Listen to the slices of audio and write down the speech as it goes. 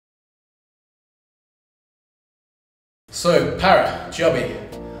So, Jubby,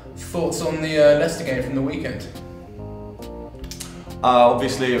 thoughts on the Leicester game from the weekend?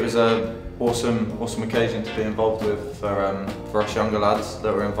 Obviously, it was an awesome occasion to be involved with for us younger lads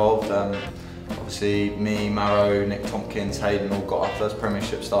that were involved. Obviously, me, Marrow, Nick Tompkins, Hayden all got our first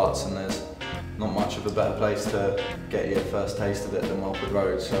Premiership starts, and there's not much of a better place to get your first taste of it than Welford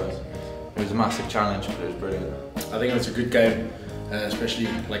Road. So it was a massive challenge, but it was brilliant. I think it was a good game, especially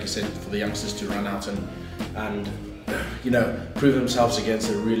like you said, for the youngsters to run out and prove themselves against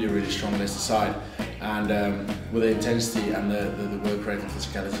a really strong Leicester side, and with the intensity and the work rate and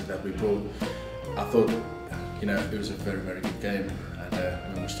physicality that we brought, I thought it was a very good game,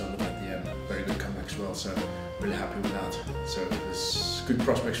 and we still looked at the end, very good comeback as well. So really happy with that. So there's good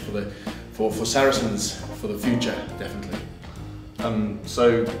prospects for Saracens for the future, definitely.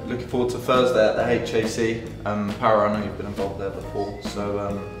 So looking forward to Thursday at the HAC. Para, I know you've been involved there before.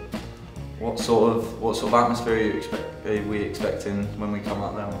 So what sort of atmosphere are we expecting when we come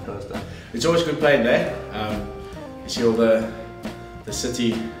out there on Thursday? It's always good playing there. You see all the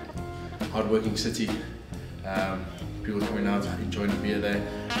city, hard-working city. People coming out, enjoying a beer there,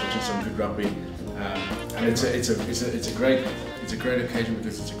 watching some good rugby, and it's a great occasion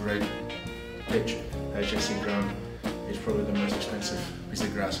because it's a great pitch. HAC ground is probably the most expensive piece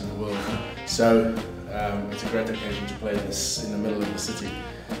of grass in the world, so it's a great occasion to play this in the middle of the city.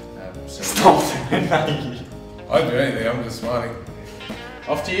 Stop doing that. I don't do anything, I'm just smiling.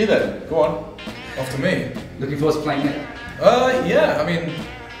 Off to you then, go on. Off to me. Looking forward to playing it? Yeah, I mean,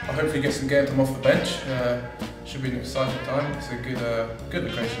 I'll hopefully get some game time off the bench. Should be an exciting time. It's a good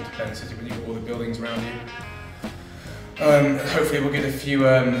location to play in the city when you've got all the buildings around you. Hopefully we'll get a few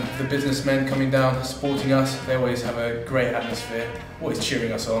of the businessmen coming down supporting us. They always have a great atmosphere, always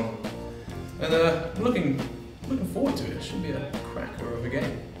cheering us on. And looking forward to it. It should be a cracker of a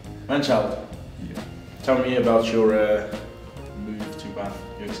game. Manchild, tell me about your move to Bath.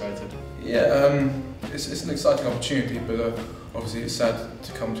 You're excited? Yeah, it's an exciting opportunity, but obviously it's sad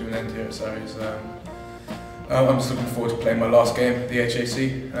to come to an end here at Saracens. I'm just looking forward to playing my last game at the HAC,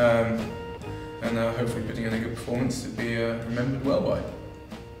 and hopefully putting in a good performance to be remembered well by.